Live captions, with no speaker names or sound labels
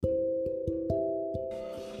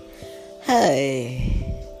Hey,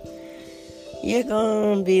 you're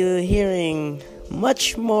gonna be hearing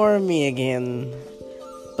much more of me again,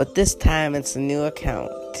 but this time it's a new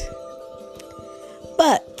account.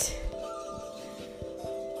 But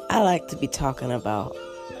I like to be talking about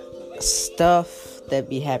stuff that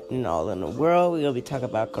be happening all in the world. We're gonna be talking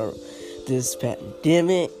about this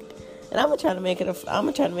pandemic, and I'm gonna try to make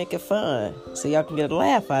it fun, so y'all can get a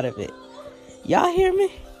laugh out of it. Y'all hear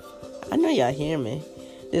me? I know y'all hear me.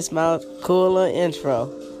 This is my cool little intro.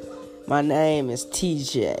 My name is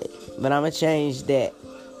TJ, but I'm going to change that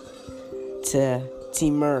to T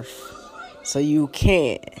Murph, so you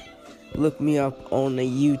can look me up on the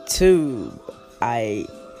YouTube.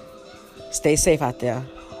 Stay safe out there.